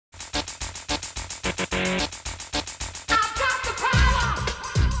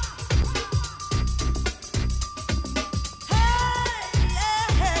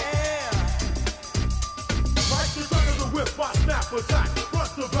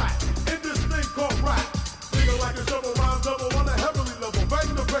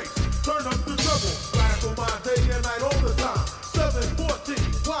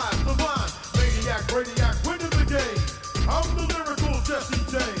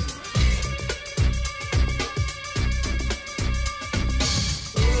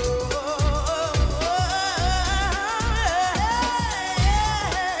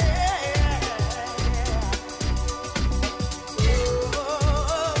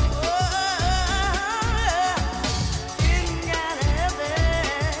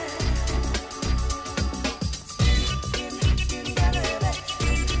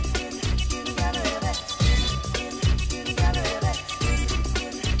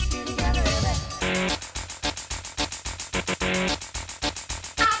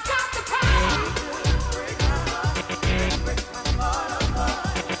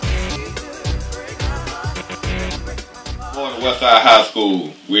Westside High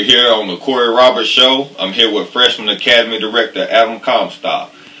School. We're here on the Kory Roberts Show. I'm here with Freshman Academy Director Adam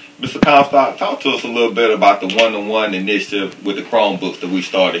Comstock. Mr. Comstock, talk to us a little bit about the one-to-one initiative with the Chromebooks that we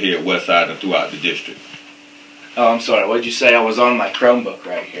started here at Westside and throughout the district. Oh, I'm sorry. What did you say? I was on my Chromebook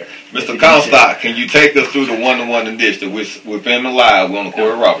right here. Mr. Comstock, can you take us through the one-to-one initiative? We're filming live. We're on the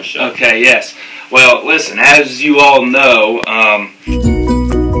Kory Roberts Show. Okay, yes. Well, listen, as you all know,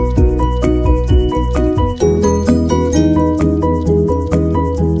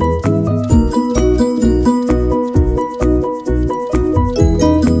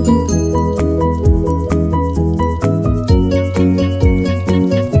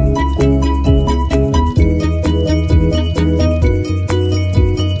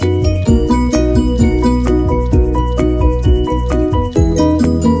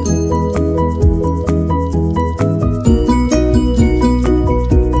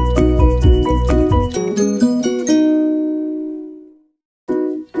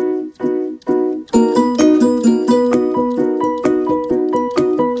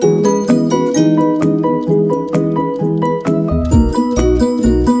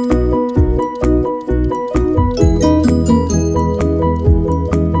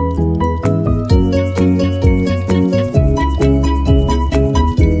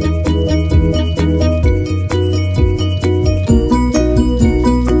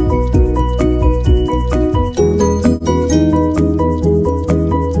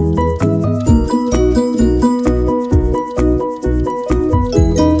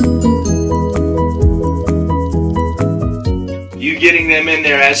 getting them in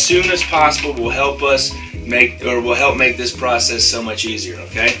there as soon as possible will help us make this process so much easier.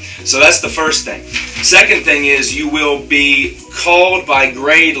 Okay, so that's the first thing. Second thing is you will be called by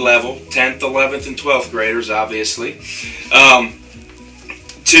grade level, 10th, 11th, and 12th graders, obviously,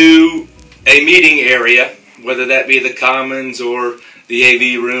 to a meeting area, whether that be the Commons or the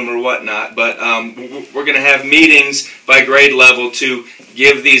AV room or whatnot. But we're going to have meetings by grade level to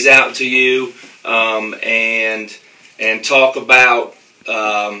give these out to you and talk about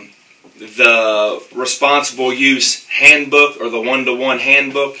the responsible use handbook or the one-to-one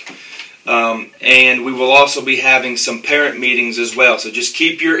handbook. And we will also be having some parent meetings as well. So just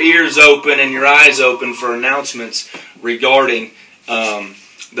keep your ears open and your eyes open for announcements regarding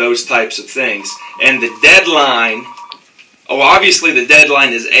those types of things. And the deadline, obviously the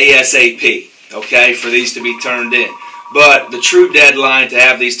deadline is ASAP, okay, for these to be turned in. But the true deadline to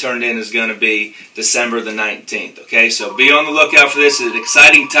have these turned in is going to be December the 19th. Okay, so be on the lookout for this. It's an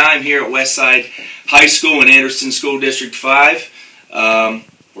exciting time here at Westside High School in Anderson School District 5.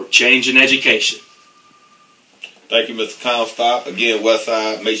 We're changing education. Thank you, Mr. Comstock. Again,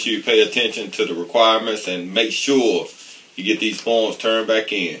 Westside, make sure you pay attention to the requirements and make sure you get these forms turned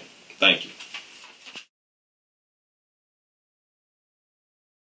back in. Thank you.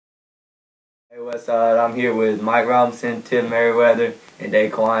 Hey, Westside, I'm here with Mike Robinson, Tim Merriweather, and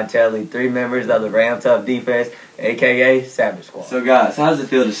Daquan Telly, 3 members of the Ram Tough Defense, a.k.a. Savage Squad. So, guys, how does it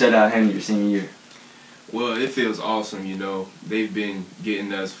feel to shut out Henry your senior year? Well, it feels awesome, you know. They've been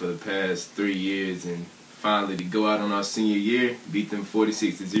getting us for the past 3 years, and finally to go out on our senior year, beat them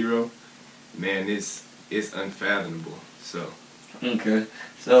 46-0, man, it's unfathomable. So. Okay.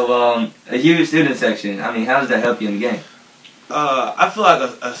 So, a huge student section. I mean, how does that help you in the game? I feel like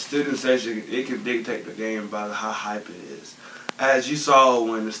a student section, it can dictate the game by how hype it is. As you saw,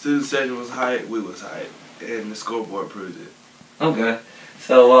 when the student section was hype, we was hype, and the scoreboard proves it. Okay.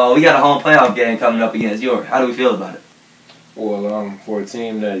 So we got a home playoff game coming up against York. How do we feel about it? Well, for a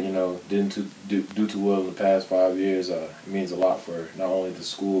team that, you know, didn't do too well in the past 5 years, it means a lot for not only the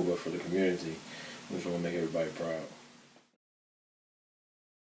school but for the community. We just want to make everybody proud.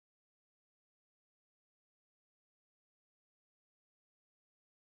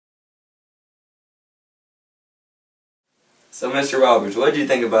 So, Mr. Roberts, what did you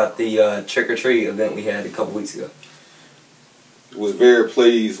think about the trick-or-treat event we had a couple weeks ago? Was very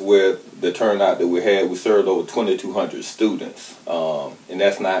pleased with the turnout that we had. We served over 2,200 students, and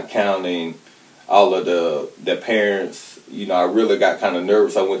that's not counting all of the parents. You know, I really got kind of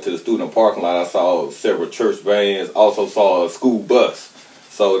nervous. I went to the student parking lot. I saw several church vans, also saw a school bus.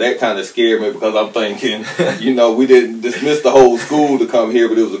 So that kind of scared me because I'm thinking, you know, we didn't dismiss the whole school to come here,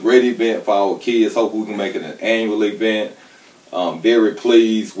 but it was a great event for our kids. Hope we can make it an annual event. Very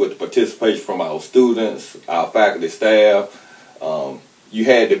pleased with the participation from our students, our faculty, staff. You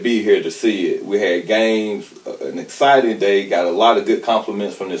had to be here to see it. We had games, an exciting day, got a lot of good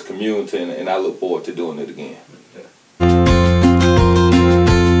compliments from this community, and I look forward to doing it again.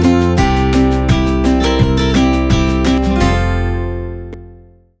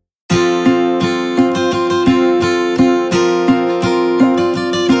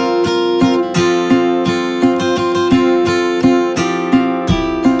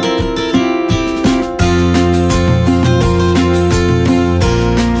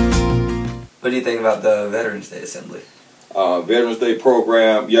 Veterans Day assembly? Veterans Day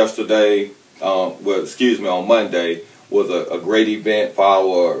program yesterday, on Monday, was a great event for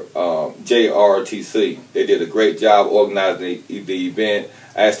our JROTC. They did a great job organizing the event.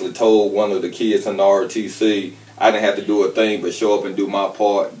 I actually told one of the kids in the ROTC I didn't have to do a thing but show up and do my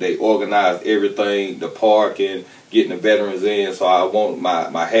part. They organized everything, the parking, getting the veterans in. So I want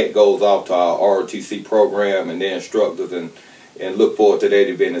my hat goes off to our ROTC program and their instructors, and look forward to that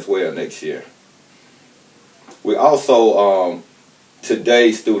event as well next year. We also,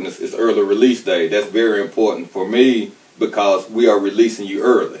 today, students, is early release day. That's very important for me because we are releasing you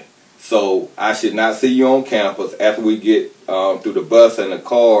early. So I should not see you on campus. After we get through the bus and the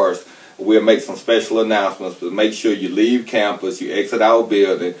cars, we'll make some special announcements, but make sure you leave campus, you exit our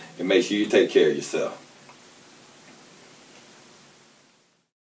building, and make sure you take care of yourself.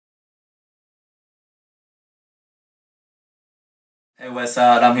 Hey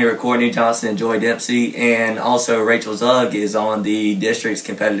Westside, I'm here with Courtney Johnson and Joy Dempsey, and also Rachel Zugg is on the district's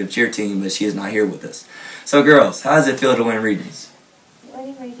competitive cheer team, but she is not here with us. So girls, how does it feel to win regions?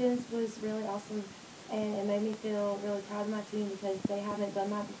 Winning regions was really awesome, and it made me feel really proud of my team because they haven't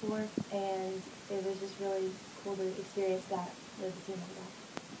done that before, and it was just really cool to experience that with a team like that.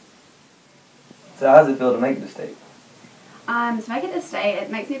 So how does it feel to make the state? To make it to state,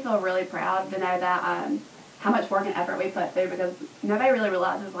 it makes me feel really proud to know that how much work and effort we put through, because nobody really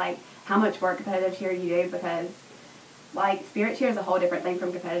realizes like how much work competitive cheer you do, because like spirit cheer is a whole different thing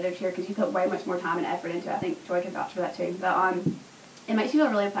from competitive cheer because you put way much more time and effort into it. I think Joy can vouch for that too. But it makes you feel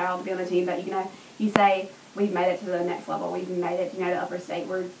really proud to be on the team that you say we've made it to the next level, we've made it to upper state,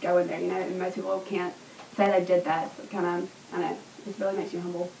 we're going there, and most people can't say they did that. So kind of, I don't know, it really makes you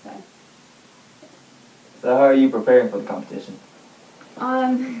humble. So how are you preparing for the competition?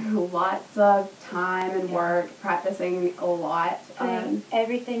 Lots of time and work, practicing a lot. Putting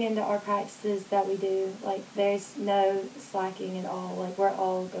everything into our practices that we do, like there's no slacking at all. Like we're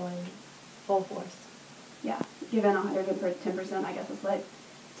all going full force. Yeah, giving 110%, I guess is what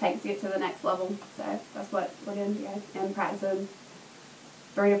takes you to the next level. So that's what we're doing today, and practicing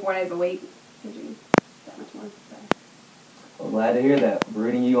 3 to 4 days a week gives you that much more. So. Well, glad to hear that.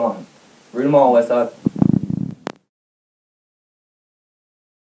 Rooting you on. Root them on, Westside.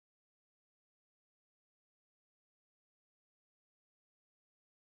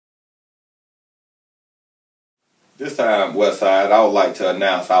 This time, Westside, I would like to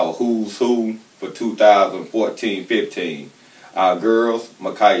announce our Who's Who for 2014-15. Our girls,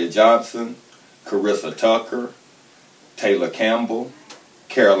 Micaiah Johnson, Carissa Tucker, Taylor Campbell,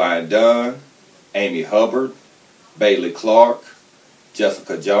 Caroline Dunn, Amy Hubbard, Bailey Clark,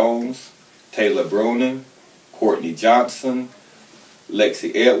 Jessica Jones, Taylor Bruning, Courtney Johnson,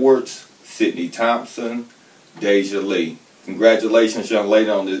 Lexi Edwards, Sydney Thompson, Deja Lee. Congratulations, young lady,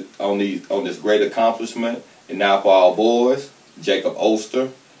 on this great accomplishment. And now for our boys, Jacob Oster,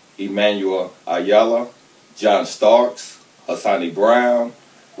 Emmanuel Ayala, John Starks, Hassani Brown,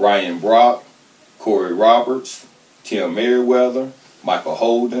 Ryan Brock, Kory Roberts, Tim Merriweather, Michael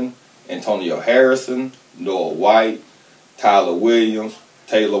Holden, Antonio Harrison, Noah White, Tyler Williams,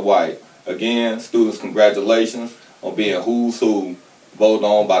 Taylor White. Again, students, congratulations on being Who's Who, voted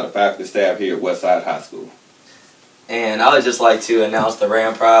on by the faculty staff here at Westside High School. And I would just like to announce the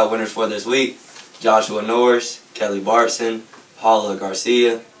Ram Pride winners for this week: Joshua Norris, Kelly Bartson, Paula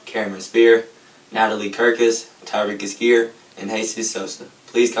Garcia, Cameron Spear, Natalie Kirkus, Tyrika Skier, and Jesus Sosa.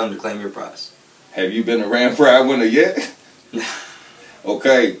 Please come to claim your prize. Have you been a Ram Pride winner yet?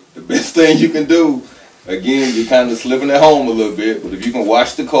 Okay, the best thing you can do, again, you're kind of slipping at home a little bit, but if you can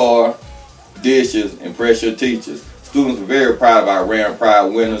wash the car, dishes, impress your teachers. Students are very proud of our Ram Pride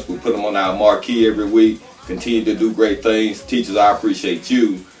winners. We put them on our marquee every week. Continue to do great things. Teachers, I appreciate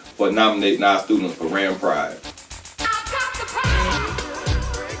you for nominating our students for Ram Pride.